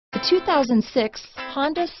The 2006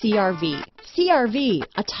 Honda CR-V. CR-V,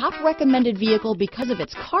 a top recommended vehicle because of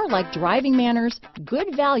its car-like driving manners,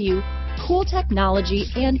 good value, cool technology,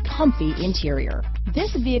 and comfy interior.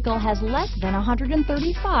 This vehicle has less than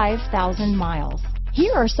 135,000 miles.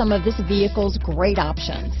 Here are some of this vehicle's great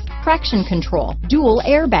options: traction control, dual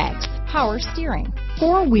airbags, power steering,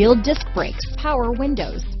 four-wheel disc brakes, power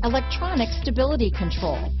windows, electronic stability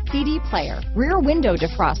control, CD player, rear window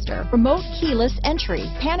defroster, remote keyless entry,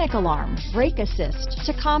 panic alarm, brake assist,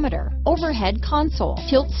 tachometer, overhead console,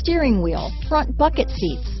 tilt steering wheel, front bucket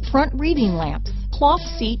seats, front reading lamps, cloth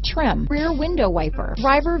seat trim, rear window wiper,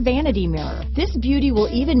 driver vanity mirror. This beauty will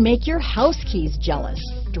even make your house keys jealous.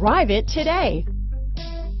 Drive it today.